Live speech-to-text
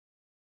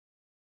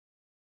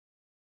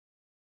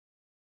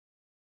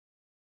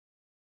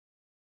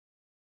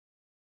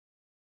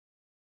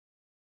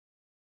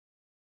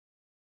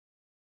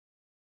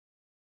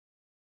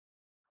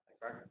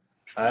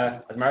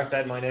As Mark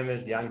said, my name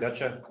is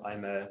Gottsche.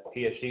 I'm a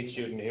PhD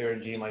student here in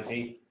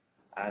GMIT,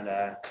 and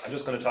I'm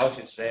just going to talk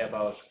to you today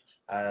about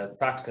a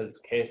practical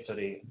case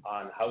study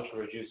on how to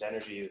reduce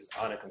energy use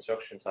on a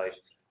construction site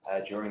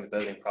during the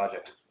building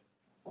project.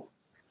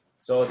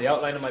 So the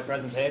outline of my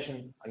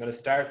presentation, I'm going to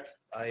start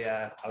by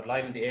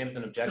outlining the aims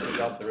and objectives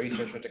of the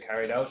research which I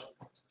carried out,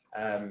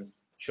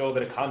 show a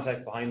bit of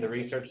context behind the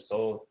research,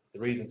 so the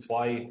reasons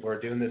why we're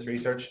doing this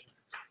research,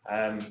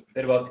 a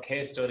bit about the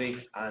case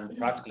study and the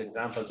practical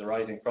examples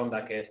arising from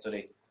that case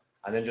study,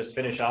 and then just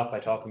finish off by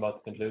talking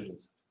about the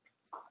conclusions.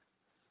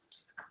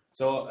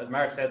 So as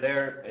Mark said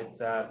there, it's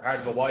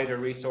part of a wider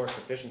resource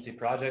efficiency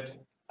project.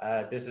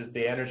 This is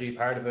the energy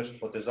part of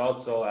it, but there's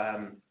also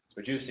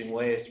reducing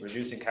waste,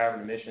 reducing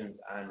carbon emissions,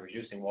 and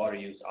reducing water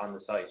use on the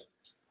site.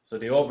 So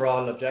the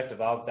overall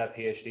objective of that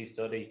PhD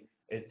study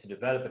is to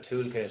develop a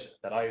toolkit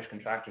that Irish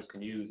contractors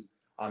can use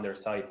on their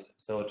sites,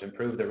 so to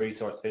improve the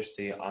resource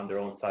efficiency on their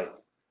own sites.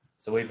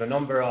 So we have a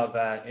number of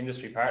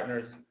industry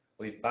partners.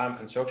 We have BAM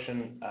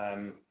Construction,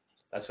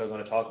 that's what we're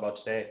going to talk about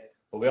today,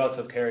 but we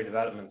also have Kerry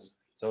Developments,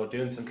 so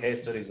doing some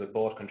case studies with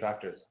both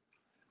contractors.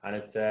 And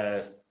it's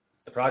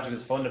the project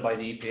is funded by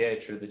the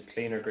EPA through the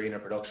Cleaner, Greener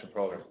Production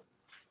Programme.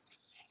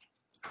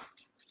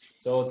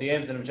 So the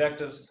aims and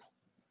objectives: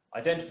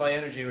 identify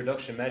energy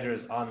reduction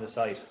measures on the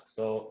site.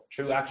 So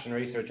through action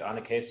research on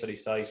a case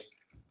study site,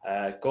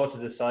 go to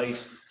the site,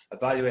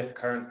 evaluate the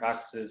current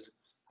practices,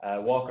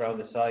 walk around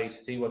the site,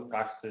 see what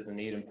practices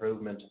need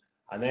improvement,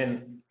 and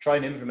then try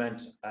and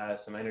implement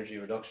some energy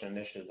reduction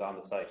initiatives on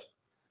the site.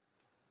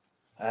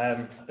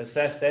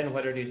 Assess then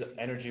whether these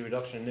energy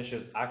reduction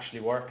initiatives actually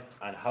work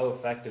and how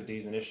effective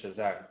these initiatives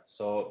are.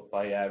 So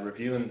by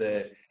reviewing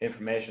the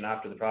information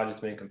after the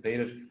project's been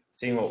completed,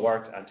 seeing what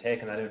worked and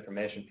taking that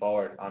information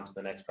forward onto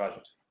the next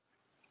project.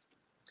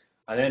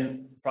 And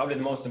then probably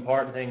the most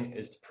important thing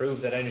is to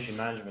prove that energy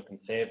management can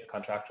save the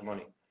contractor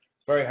money.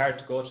 It's very hard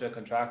to go to a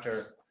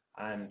contractor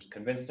and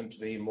convince them to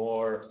be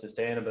more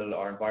sustainable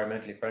or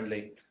environmentally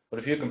friendly, but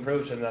if you can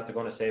prove to them that they're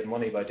going to save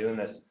money by doing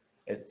this,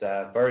 it's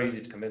very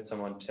easy to convince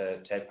someone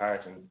to take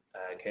part in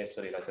a case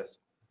study like this.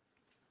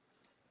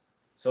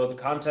 So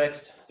the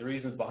context, the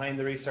reasons behind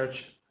the research: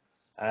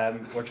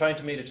 we're trying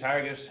to meet a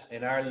target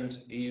in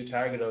Ireland, EU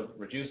target of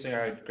reducing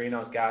our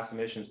greenhouse gas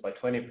emissions by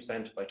 20%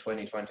 by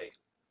 2020.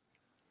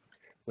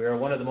 We are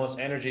one of the most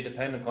energy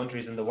dependent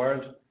countries in the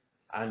world,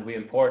 and we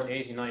import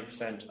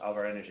 89% of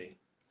our energy.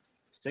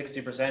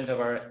 60% of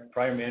our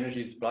primary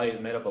energy supply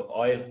is made up of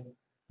oil,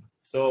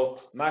 so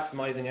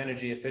maximising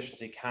energy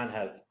efficiency can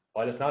help.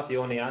 While it's not the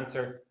only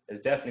answer,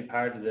 it's definitely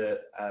part of the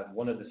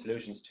one of the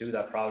solutions to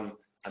that problem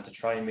and to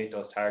try and meet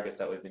those targets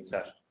that we've been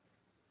set.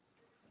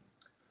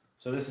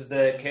 So this is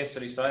the case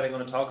study site I'm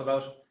going to talk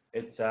about.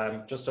 It's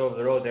just over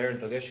the road there in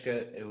Gottsche.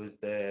 It was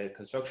the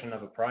construction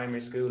of a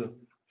primary school,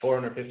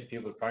 450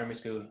 pupil primary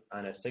school,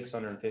 and a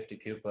 650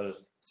 pupil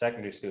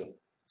secondary school.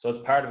 So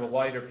it's part of a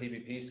wider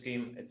PPP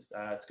scheme.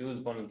 It's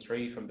Schools Bundle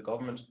 3 from the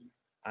government,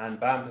 and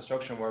BAM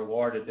Construction were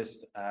awarded this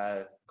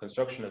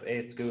construction of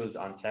 8 schools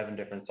on 7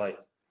 different sites.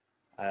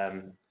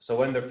 So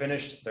when they're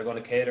finished, they're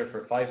going to cater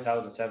for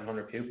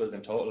 5,700 pupils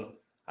in total,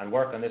 and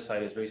work on this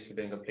site has recently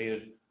been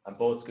completed, and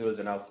both schools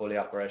are now fully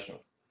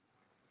operational.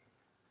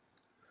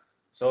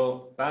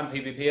 So BAM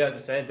PPP,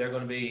 as I said, they're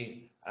going to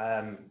be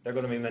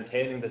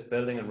maintaining this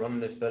building and running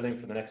this building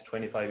for the next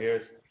 25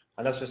 years,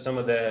 and that's just some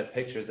of the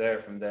pictures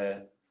there from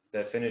the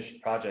finished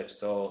project.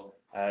 So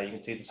you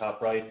can see the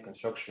top right, the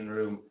construction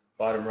room,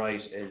 bottom right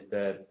is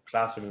the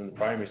classroom in the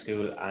primary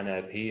school and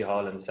a PE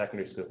hall in the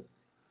secondary school.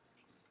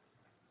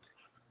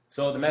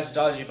 So the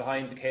methodology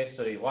behind the case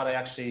study, what I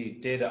actually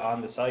did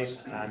on the site,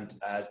 and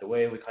the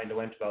way we kind of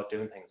went about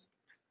doing things.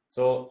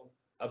 So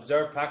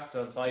observe practice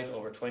on site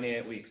over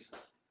 28 weeks.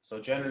 So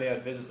generally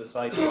I'd visit the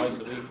site twice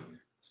a week,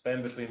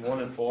 spend between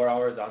 1 and 4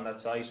 hours on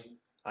that site,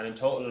 and in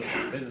total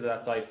visit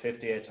that site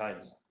 58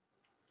 times.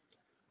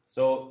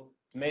 So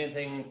the main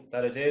thing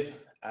that I did,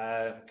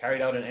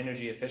 carried out an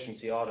energy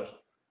efficiency audit.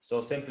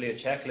 So simply a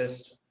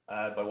checklist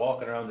by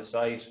walking around the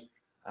site,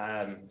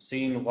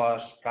 seeing what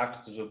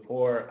practices were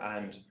poor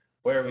and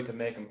where we could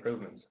make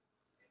improvements.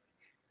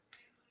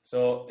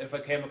 So if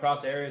I came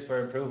across areas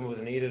where improvement was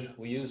needed,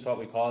 we used what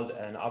we called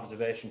an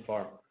observation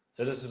form.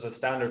 So this was a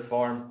standard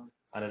form,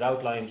 and it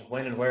outlined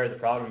when and where the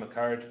problem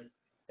occurred.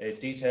 It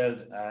detailed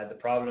the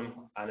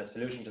problem and a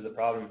solution to the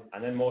problem,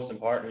 and then most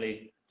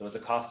importantly, there was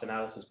a cost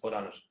analysis put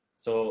on it.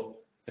 So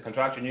the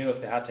contractor knew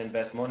if they had to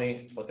invest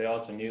money, but they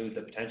also knew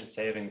the potential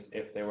savings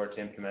if they were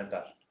to implement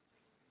that.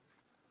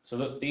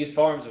 So these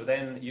forms were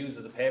then used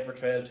as a paper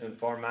trail to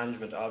inform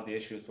management of the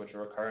issues which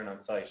were occurring on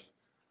site.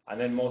 And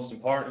then most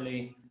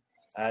importantly,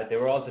 they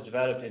were also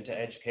developed into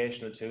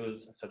educational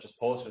tools such as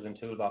posters and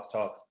toolbox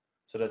talks,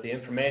 so that the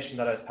information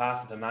that I was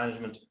passing to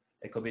management,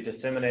 it could be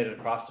disseminated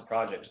across the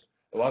project.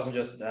 It wasn't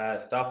just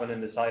stopping in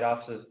the site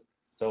offices,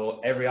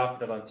 so every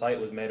operative on site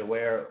was made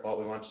aware of what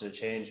we wanted to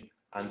change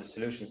and the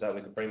solutions that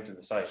we could bring to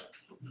the site.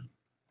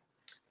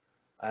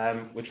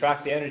 We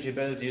track the energy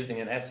bills using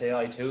an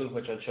SAI tool,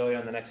 which I'll show you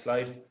on the next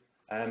slide.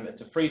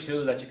 It's a free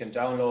tool that you can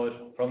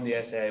download from the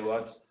SEI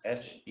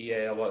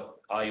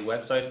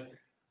website,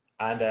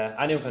 and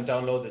anyone can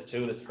download this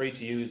tool. It's free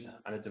to use,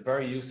 and it's a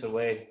very useful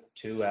way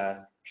to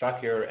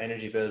track your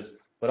energy bills,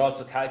 but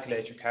also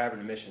calculate your carbon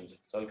emissions.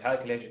 So it'll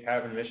calculate your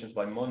carbon emissions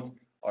by month,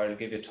 or it'll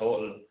give you a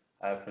total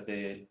for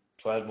the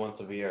 12 months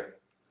of a year.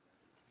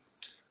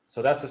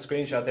 So that's a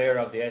screenshot there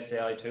of the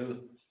SEI tool.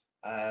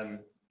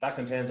 That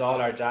contains all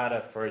our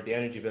data for the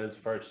energy bills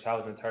for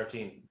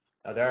 2013.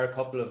 Now there are a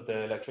couple of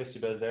the electricity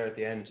bills there at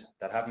the end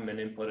that haven't been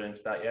inputted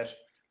into that yet,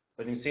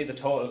 but you can see the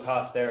total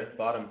cost there at the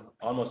bottom,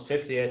 almost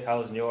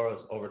 58,000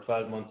 euros over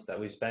 12 months that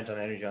we spent on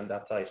energy on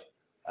that site,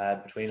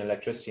 between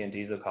electricity and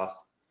diesel costs.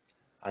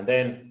 And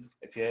then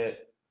if you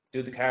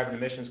do the carbon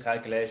emissions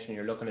calculation,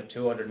 you're looking at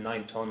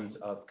 209 tons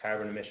of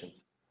carbon emissions.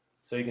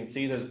 So you can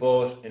see there's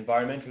both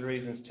environmental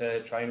reasons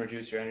to try and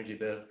reduce your energy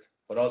bill,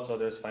 but also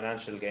there's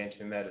financial gain to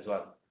be made as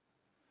well.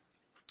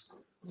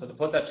 So to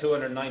put that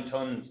 209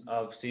 tons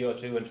of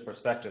CO2 into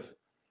perspective,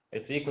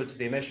 it's equal to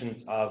the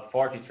emissions of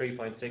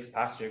 43.6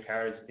 passenger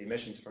cars, the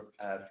emissions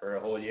for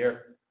a whole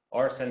year,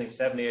 or sending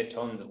 78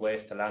 tons of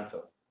waste to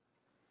landfill.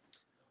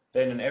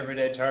 Then in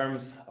everyday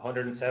terms,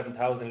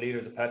 107,000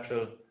 litres of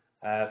petrol,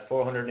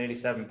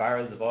 487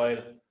 barrels of oil.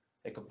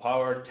 It could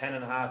power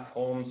 10.5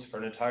 homes for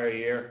an entire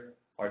year,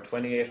 or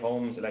 28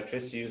 homes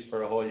electricity use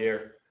for a whole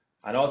year,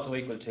 and also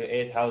equal to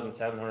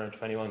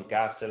 8,721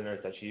 gas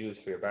cylinders that you use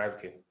for your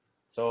barbecue.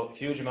 So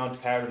huge amount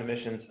of carbon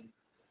emissions.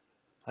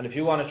 And if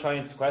you want to try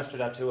and sequester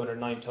that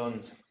 209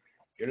 tons,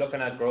 you're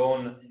looking at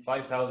growing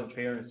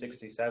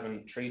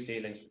 5,367 tree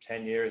seedlings for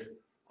 10 years,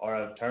 or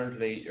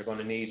alternatively, you're going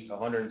to need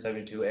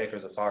 172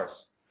 acres of forest.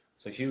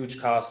 So huge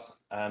costs,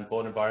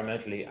 both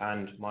environmentally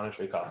and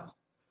monetary costs.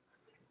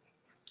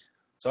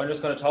 So I'm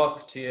just going to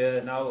talk to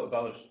you now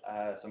about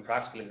some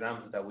practical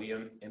examples that we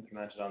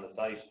implemented on the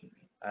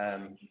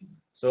site.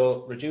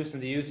 So reducing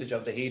the usage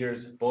of the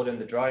heaters, both in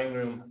the drying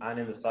room and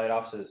in the site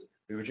offices,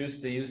 we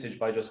reduced the usage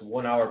by just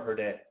 1 hour per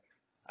day.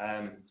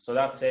 So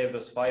that saved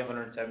us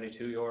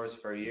 572 euros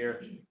for a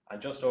year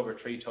and just over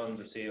 3 tons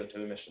of CO2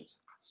 emissions.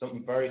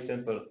 Something very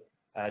simple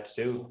to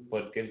do,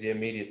 but gives you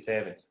immediate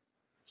savings.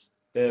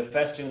 The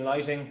festoon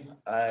lighting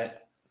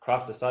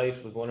across the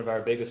site was one of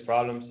our biggest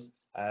problems.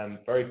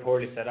 Very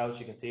poorly set out,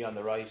 you can see on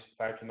the right,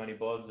 far too many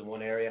bulbs in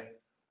one area,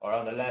 or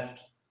on the left.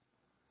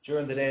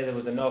 During the day there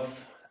was enough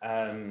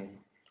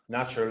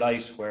natural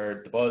light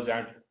where the bulbs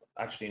aren't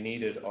actually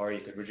needed, or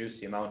you could reduce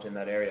the amount in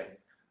that area.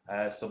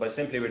 So by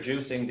simply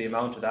reducing the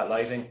amount of that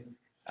lighting,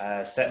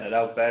 setting it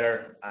out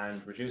better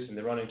and reducing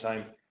the running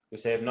time, we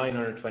saved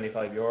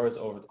 925 euros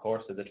over the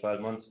course of the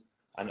 12 months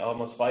and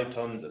almost 5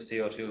 tons of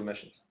CO2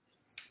 emissions.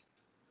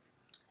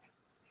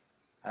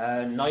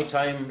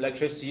 Nighttime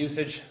electricity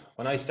usage.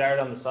 When I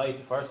started on the site,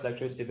 the first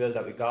electricity bill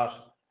that we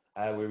got,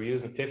 we were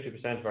using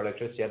 50% of our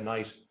electricity at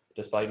night,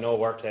 despite no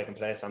work taking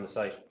place on the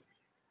site.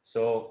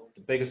 So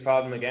the biggest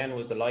problem again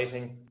was the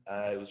lighting.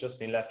 It was just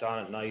being left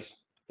on at night.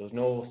 There was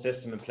no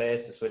system in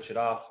place to switch it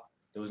off.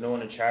 There was no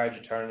one in charge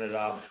of turning it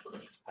off.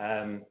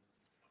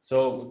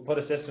 So we put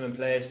a system in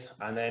place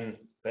and then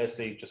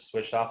basically just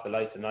switched off the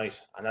lights at night,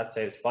 and that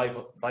saves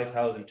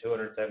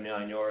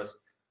 5,279 euros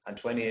and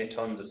 28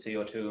 tons of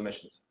CO2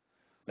 emissions.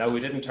 Now we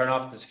didn't turn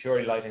off the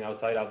security lighting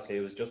outside, obviously,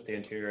 it was just the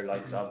interior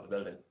lights of the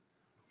building.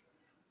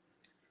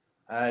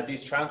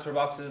 These transfer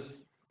boxes,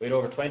 we had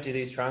over 20 of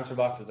these transfer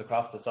boxes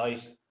across the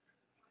site,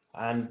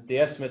 and the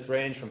estimates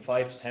range from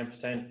 5 to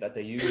 10% that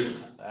they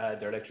use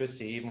their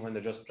electricity even when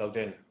they're just plugged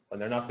in. When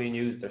they're not being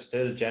used, they're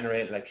still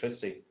generating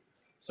electricity.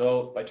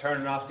 So by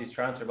turning off these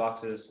transfer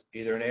boxes,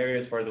 either in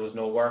areas where there was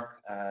no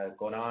work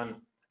going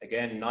on,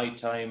 again,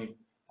 nighttime,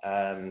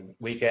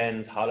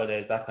 weekends,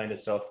 holidays, that kind of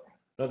stuff,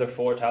 another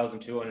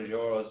 4,200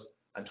 euros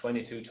and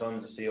 22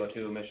 tons of CO2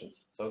 emissions.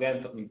 So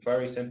again, something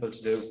very simple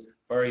to do,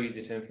 very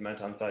easy to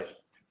implement on site.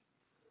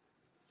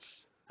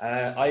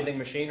 Idling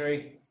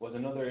machinery was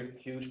another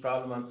huge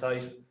problem on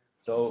site.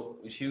 So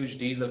it was huge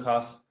diesel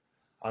costs.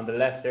 On the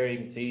left there you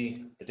can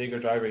see the digger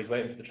driver, he's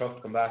waiting for the truck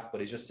to come back,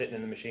 but he's just sitting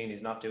in the machine,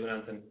 he's not doing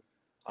anything.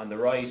 On the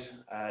right,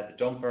 the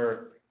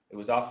dumper, it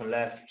was often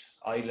left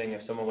idling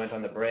if someone went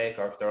on the break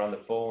or if they're on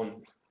the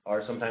phone,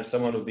 or sometimes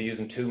someone would be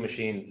using 2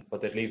 machines,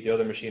 but they'd leave the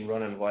other machine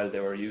running while they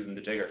were using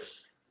the digger.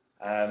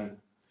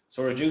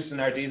 So reducing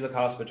our diesel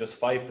costs with just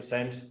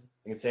 5%,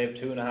 we can save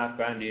 2.5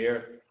 grand a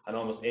year and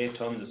almost 8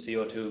 tons of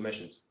CO2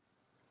 emissions.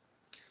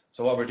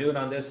 So what we're doing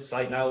on this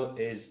site now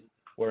is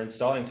we're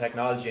installing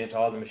technology into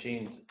all the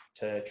machines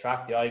to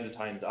track the idle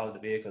times of the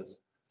vehicles.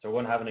 So we're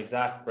going to have an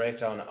exact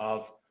breakdown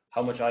of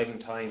how much idle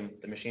time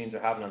the machines are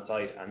having on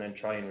site and then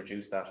try and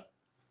reduce that.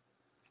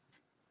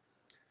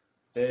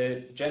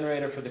 The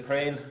generator for the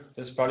crane,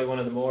 this is probably one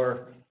of the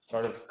more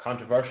sort of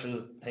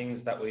controversial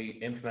things that we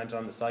implement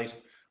on the site,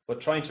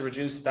 but trying to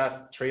reduce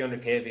that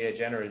 300 kVA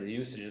generator, the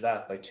usage of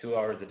that, by 2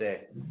 hours a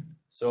day.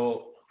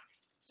 So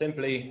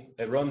simply,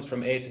 it runs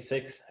from 8 to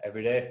 6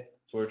 every day,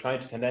 so we're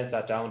trying to condense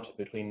that down to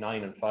between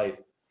 9 and 5.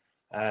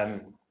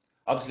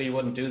 Obviously, you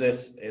wouldn't do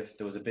this if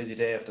there was a busy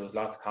day, if there was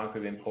lots of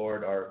concrete being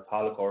poured or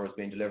hollow core was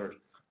being delivered.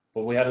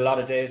 But we had a lot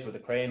of days where the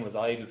crane was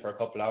idle for a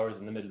couple of hours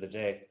in the middle of the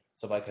day.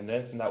 So by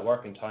condensing that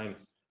working time,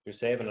 you're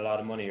saving a lot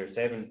of money. You're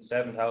saving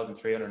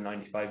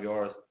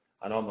 €7,395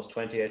 and almost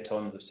 28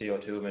 tons of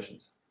CO2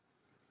 emissions.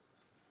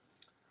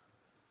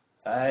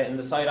 In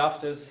the site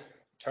offices,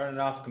 turning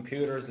off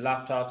computers,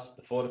 laptops,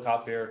 the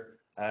photocopier,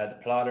 the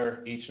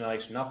plotter each night,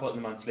 not putting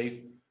them on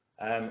sleep,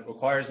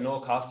 requires no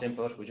cost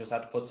input. We just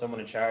have to put someone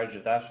in charge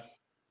of that.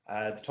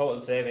 The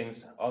total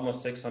savings,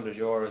 almost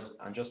 €600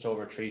 and just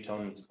over 3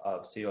 tons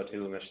of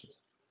CO2 emissions.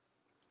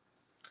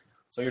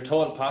 So your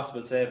total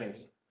possible savings,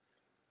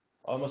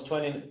 almost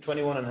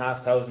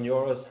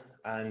 €21,500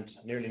 and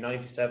nearly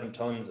 97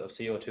 tons of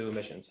CO2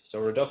 emissions. So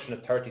a reduction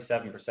of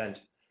 37%.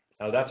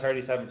 Now that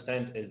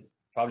 37% is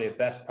probably a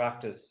best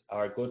practice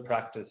or a good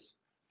practice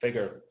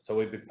figure. So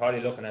we'd be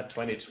probably looking at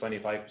 20 to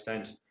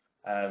 25%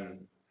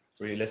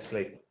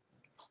 realistically.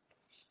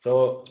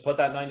 So to put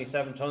that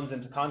 97 tons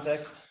into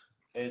context,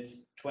 it's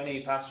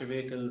 20 passenger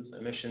vehicles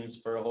emissions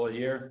for a whole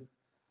year,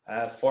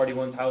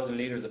 41,000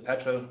 litres of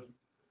petrol,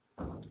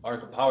 or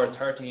could power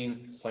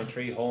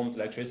 13.3 homes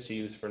electricity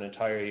use for an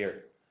entire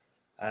year.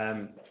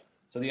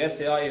 So the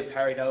SCI have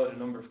carried out a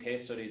number of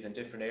case studies in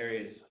different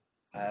areas.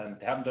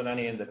 They haven't done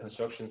any in the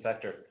construction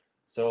sector.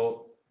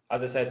 So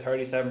as I said,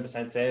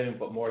 37% saving,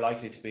 but more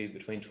likely to be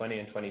between 20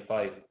 and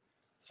 25.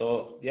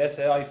 So the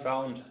SAI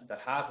found that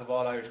half of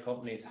all Irish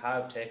companies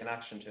have taken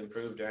action to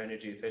improve their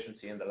energy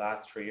efficiency in the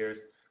last 3 years,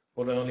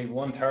 but only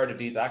 1/3 of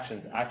these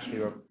actions actually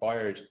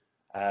required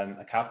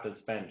a capital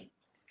spend.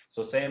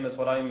 So same as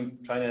what I'm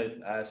trying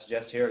to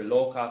suggest here,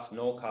 low cost,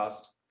 no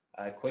cost,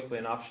 quick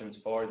win options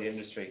for the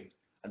industry.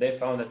 And they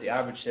found that the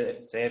average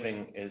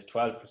saving is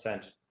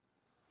 12%.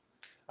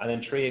 And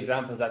then 3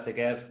 examples that they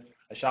gave: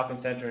 a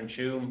shopping centre in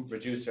Tuam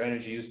reduced their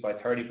energy use by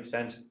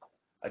 30%,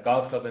 a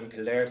golf club in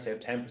Kildare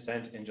saved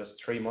 10% in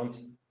just 3 months,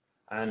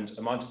 and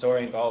a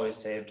Montessori in Galway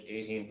saved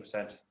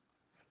 18%.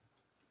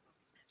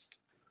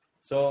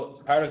 So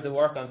as part of the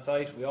work on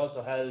site, we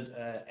also held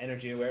an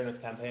energy awareness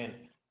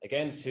campaign,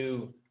 again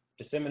to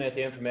disseminate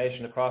the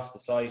information across the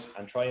site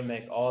and try and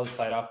make all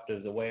site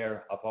operatives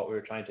aware of what we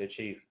were trying to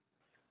achieve.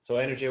 So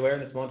Energy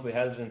Awareness Month, we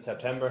held it in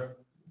September,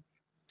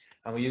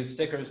 and we used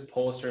stickers,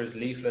 posters,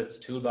 leaflets,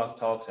 toolbox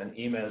talks and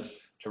emails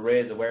to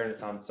raise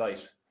awareness on site.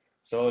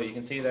 So you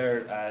can see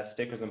there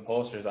stickers and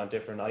posters on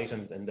different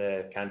items in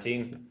the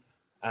canteen.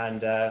 And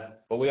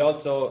but we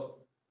also,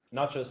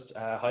 not just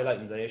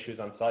highlighting the issues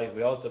on site,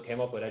 we also came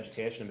up with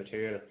educational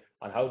material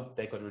on how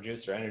they could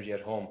reduce their energy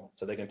at home,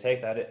 so they can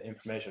take that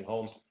information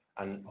home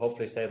and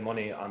hopefully save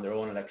money on their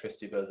own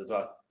electricity bills as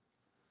well.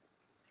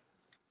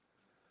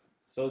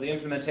 So the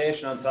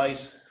implementation on site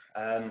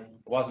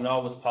wasn't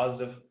always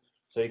positive.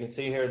 So you can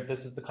see here, this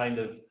is the kind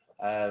of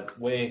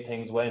way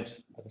things went.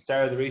 At the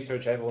start of the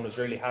research, everyone was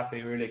really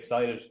happy, really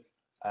excited,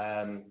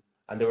 and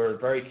they were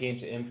very keen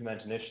to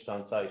implement initiatives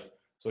on site.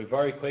 So we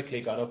very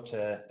quickly got up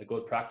to a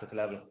good practice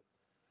level.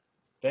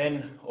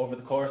 Then, over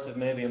the course of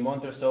maybe a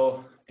month or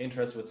so,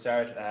 interest would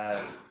start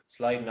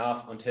sliding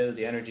off until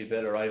the energy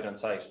bill arrived on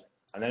site.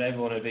 And then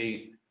everyone would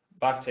be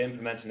back to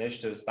implement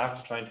initiatives, back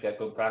to trying to get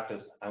good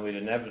practice, and we'd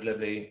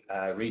inevitably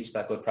reach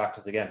that good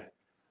practice again.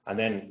 And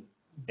then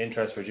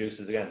interest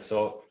reduces again.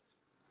 So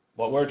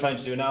what we're trying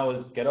to do now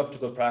is get up to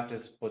good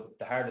practice, but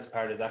the hardest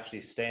part is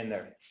actually staying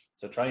there.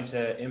 So trying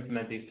to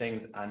implement these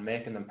things and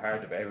making them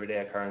part of everyday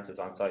occurrences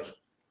on site.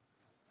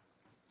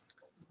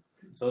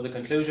 So the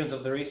conclusions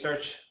of the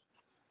research,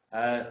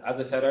 as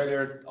I said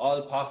earlier,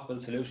 all possible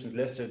solutions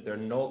listed, they're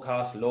no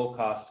cost, low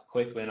cost,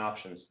 quick win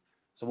options.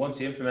 So once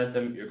you implement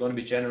them, you're going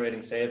to be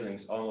generating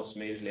savings almost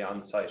immediately on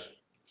the site.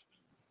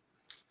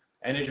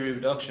 Energy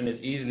reduction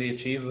is easily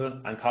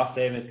achievable, and cost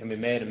savings can be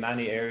made in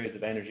many areas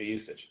of energy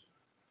usage.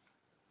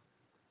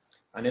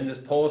 And in this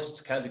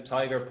post-Celtic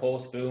Tiger,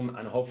 post-boom,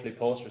 and hopefully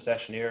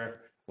post-recession era,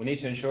 we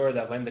need to ensure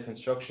that when the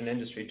construction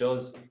industry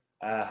does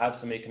have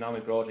some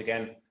economic growth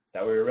again,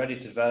 that we're ready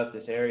to develop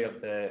this area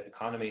of the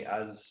economy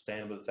as a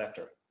sustainable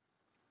sector.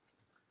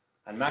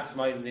 And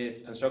maximising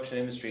the construction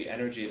industry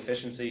energy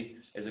efficiency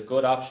is a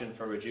good option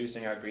for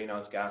reducing our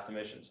greenhouse gas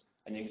emissions.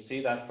 And you can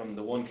see that from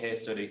the one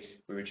case study,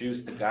 we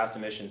reduced the gas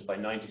emissions by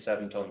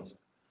 97 tonnes.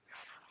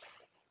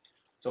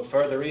 So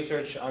further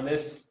research on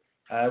this,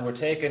 we're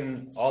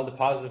taking all the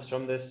positives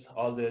from this,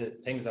 all the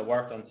things that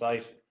worked on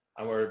site,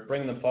 and we're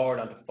bringing them forward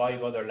onto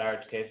 5 other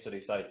large case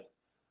study sites,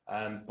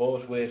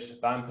 both with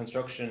BAM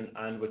Construction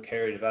and with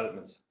Kerry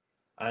Developments.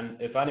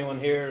 And if anyone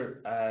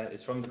here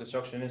is from the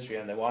construction industry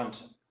and they want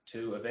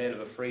to avail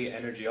of a free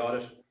energy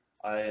audit,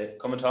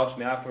 come and talk to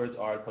me afterwards,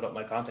 or I'll put up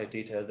my contact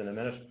details in a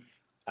minute.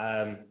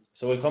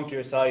 So we'll come to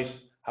your site,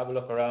 have a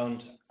look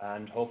around,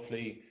 and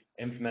hopefully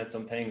implement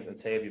some things and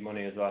save you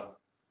money as well.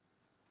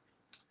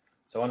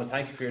 So I want to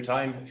thank you for your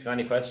time. If you have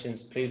any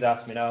questions, please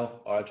ask me now,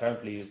 or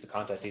alternatively use the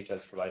contact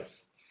details provided.